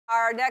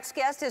Our next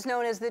guest is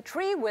known as the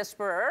Tree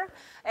Whisperer,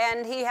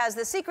 and he has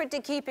the secret to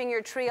keeping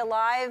your tree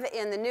alive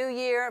in the new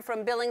year.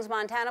 From Billings,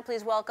 Montana,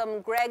 please welcome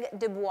Greg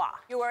Dubois.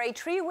 You are a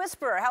tree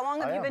whisperer. How long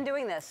have you been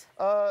doing this?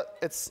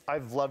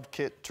 I've loved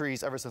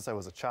trees ever since I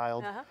was a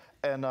child,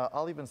 and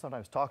I'll even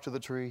sometimes talk to the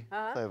tree.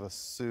 I have a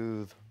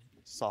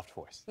soft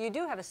voice. You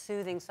do have a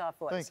soothing, soft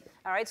voice. Thank you.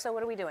 All right, so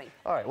what are we doing?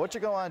 All right, what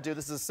you're going to want to do,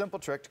 this is a simple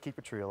trick to keep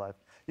your tree alive.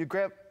 You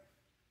grab,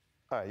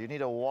 all right, you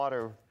need a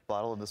water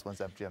bottle, and this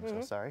one's empty, I'm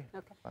so sorry.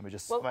 Okay. Let me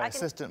just, Well, my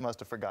assistant must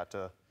have forgot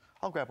to,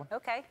 I'll grab one.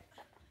 Okay.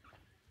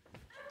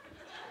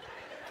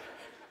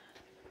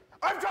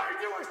 I'm trying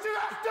to do a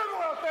shit-ass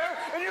demo out there,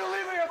 and you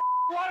leave me a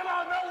water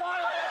bottle, no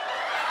water.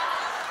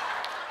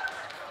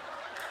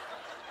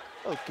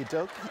 Okie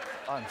dokie.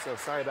 I'm so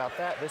sorry about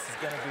that. This is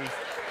going to be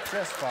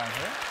just fine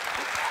here.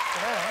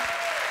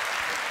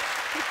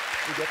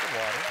 You get the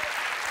water.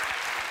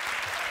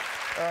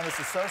 This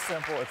is so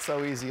simple. It's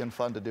so easy and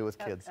fun to do with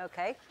kids.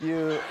 Okay.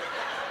 You're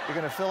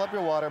going to fill up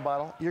your water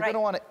bottle. You're going to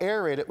want to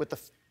aerate it with the...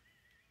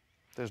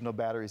 There's no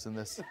batteries in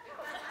this.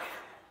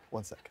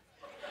 1 second.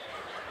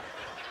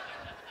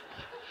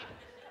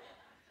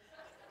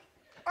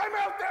 I'm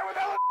out there with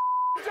Ellen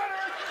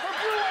generous for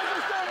blue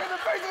laser standing in the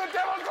face of the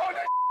devil going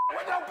to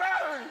with no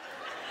battery.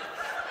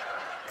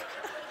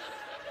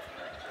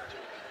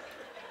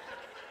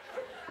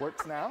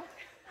 Works now.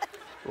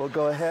 We'll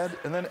go ahead,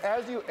 and then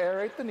as you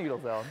aerate the needle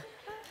down,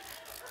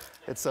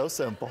 it's so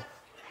simple.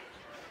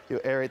 You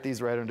aerate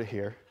these right under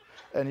here,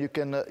 and you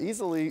can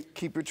easily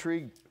keep your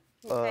tree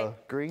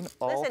green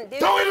all... Listen,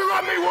 Don't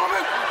interrupt me,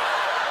 woman!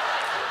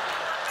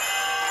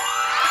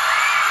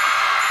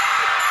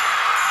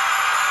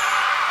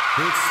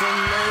 It's the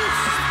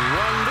most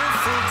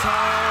wonderful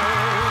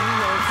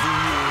time of the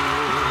year.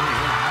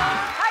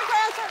 Hi,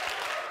 Prancer.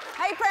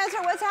 Hey,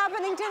 Prancer, what's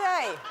happening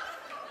today?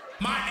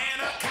 My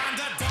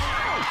anaconda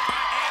don't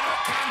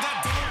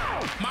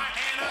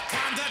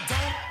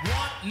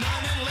want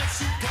none unless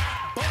you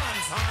got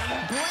buns,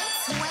 hun. Boy,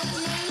 sway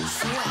named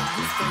Troy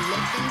used to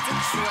live in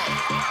Detroit.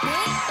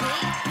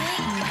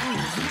 Big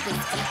money, he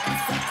was getting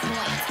some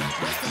coins.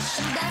 Was the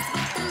shootouts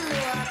with the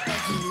lure, but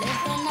he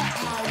lived in a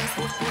palace.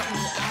 Brought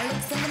me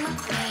Alexander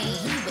McQueen,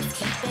 he was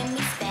keeping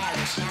me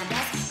stylish. Now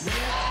that's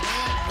real.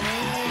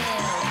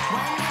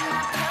 One in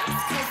my purse,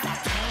 'cause I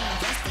came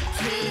just to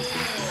kill.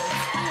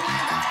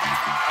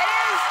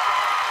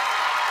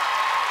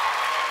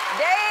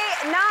 Day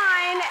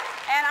 9,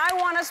 and I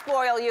want to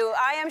spoil you.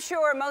 I am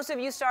sure most of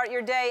you start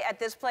your day at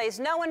this place.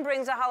 No one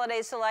brings the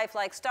holidays to life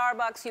like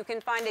Starbucks. You can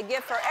find a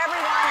gift for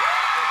everyone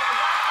with their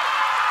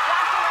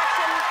dot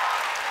collection,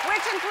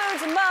 which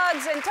includes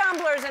mugs and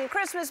tumblers and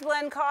Christmas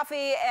blend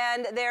coffee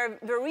and their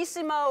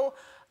Verissimo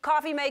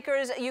coffee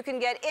makers. You can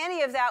get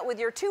any of that with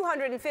your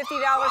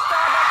 $250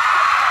 Starbucks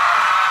gift card.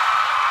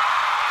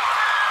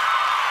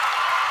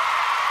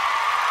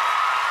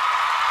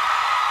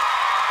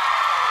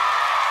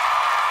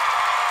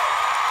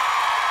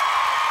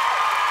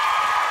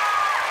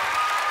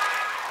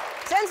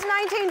 Since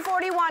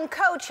 1941,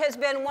 Coach has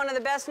been one of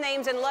the best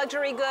names in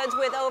luxury goods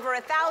with over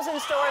 1,000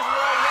 stores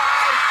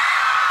worldwide.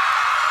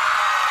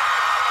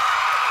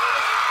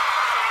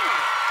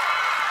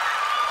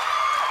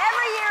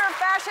 Every year,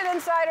 fashion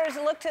insiders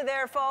look to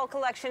their fall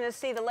collection to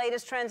see the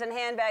latest trends in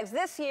handbags.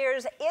 This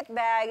year's It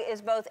bag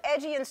is both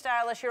edgy and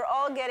stylish. You're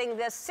all getting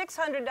this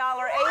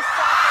 $600 Ace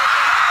chocolate.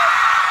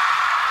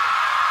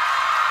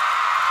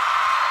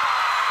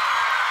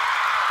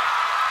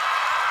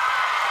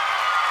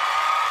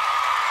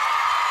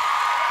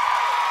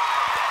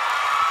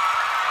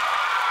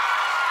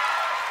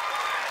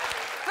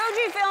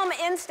 Fujifilm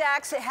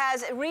Instax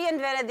has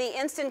reinvented the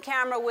instant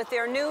camera with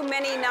their new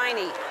Mini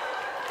 90.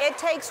 It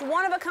takes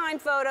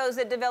one-of-a-kind photos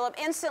that develop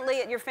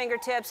instantly at your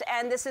fingertips,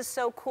 and this is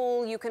so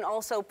cool. You can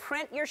also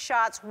print your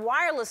shots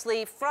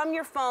wirelessly from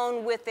your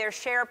phone with their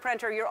Share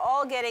printer. You're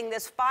all getting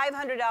this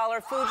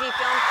 $500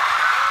 Fujifilm.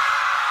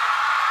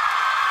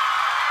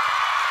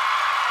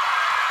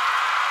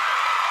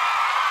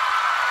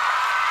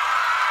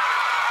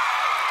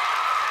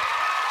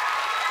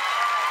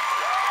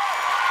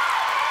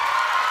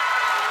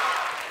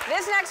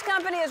 This next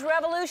company is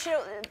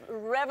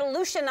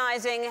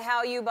revolutionizing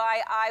how you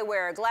buy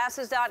eyewear.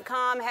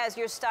 Glasses.com has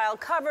your style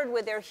covered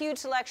with their huge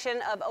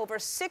selection of over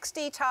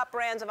 60 top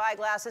brands of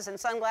eyeglasses and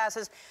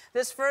sunglasses.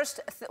 This first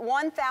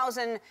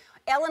 1,000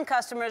 Ellen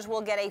customers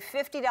will get a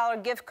 $50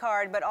 gift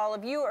card, but all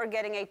of you are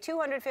getting a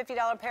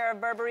 $250 pair of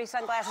Burberry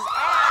sunglasses and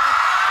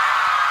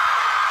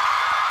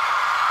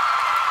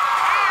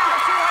a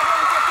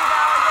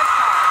 $250 gift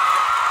card.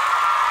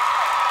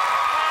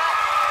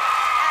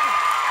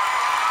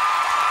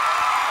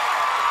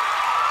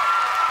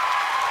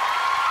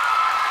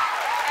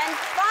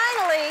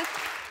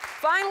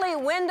 Finally,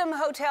 Wyndham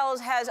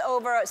Hotels has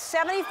over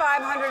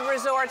 7,500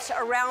 resorts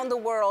around the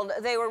world.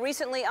 They were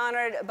recently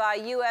honored by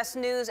U.S.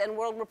 News and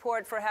World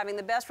Report for having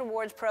the best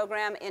rewards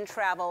program in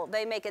travel.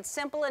 They make it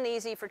simple and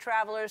easy for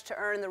travelers to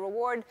earn the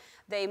reward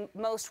they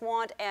most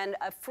want and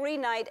a free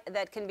night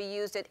that can be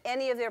used at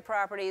any of their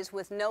properties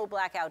with no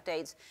blackout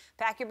dates.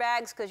 Pack your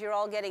bags because you're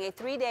all getting a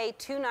 3-day,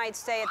 2-night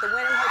stay at the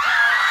Wyndham Hotel.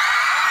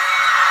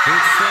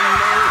 It's the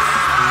most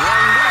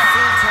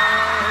wonderful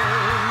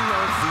time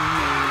of the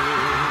year.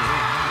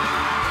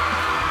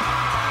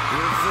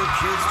 With the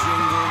kids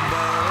jingle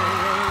bell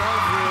and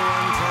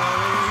everyone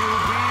telling you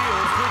be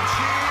of good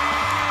cheer.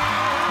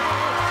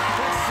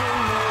 It's the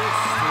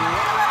most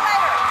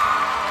wonderful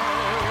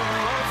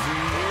time of the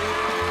year.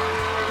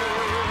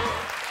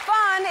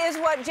 Fun is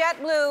what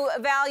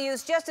JetBlue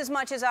values just as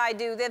much as I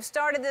do. They've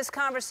started this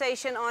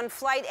conversation on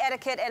flight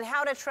etiquette and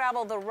how to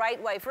travel the right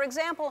way. For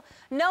example,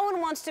 no one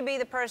wants to be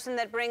the person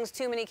that brings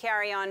too many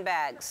carry-on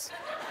bags.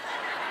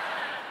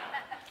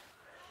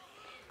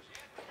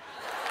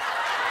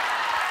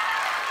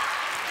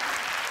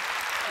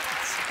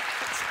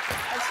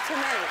 That's too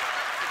many.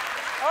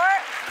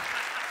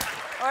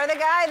 Or the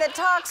guy that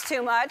talks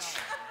too much.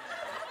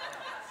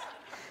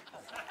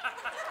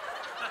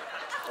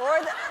 Or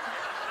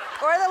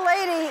the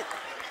lady.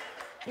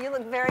 You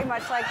look very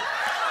much like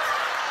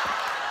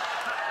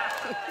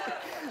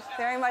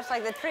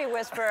the tree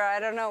whisperer. I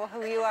don't know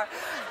who you are.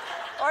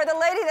 Or the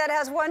lady that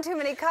has one too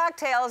many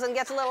cocktails and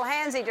gets a little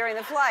handsy during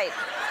the flight.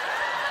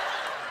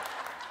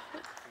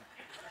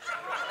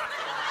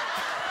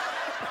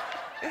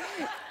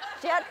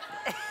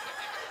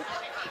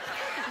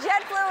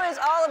 JetBlue is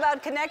all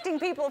about connecting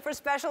people for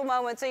special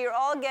moments, so you're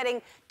all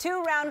getting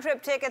 2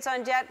 round-trip tickets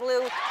on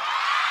JetBlue.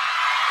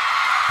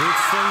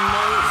 It's the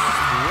most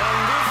wonderful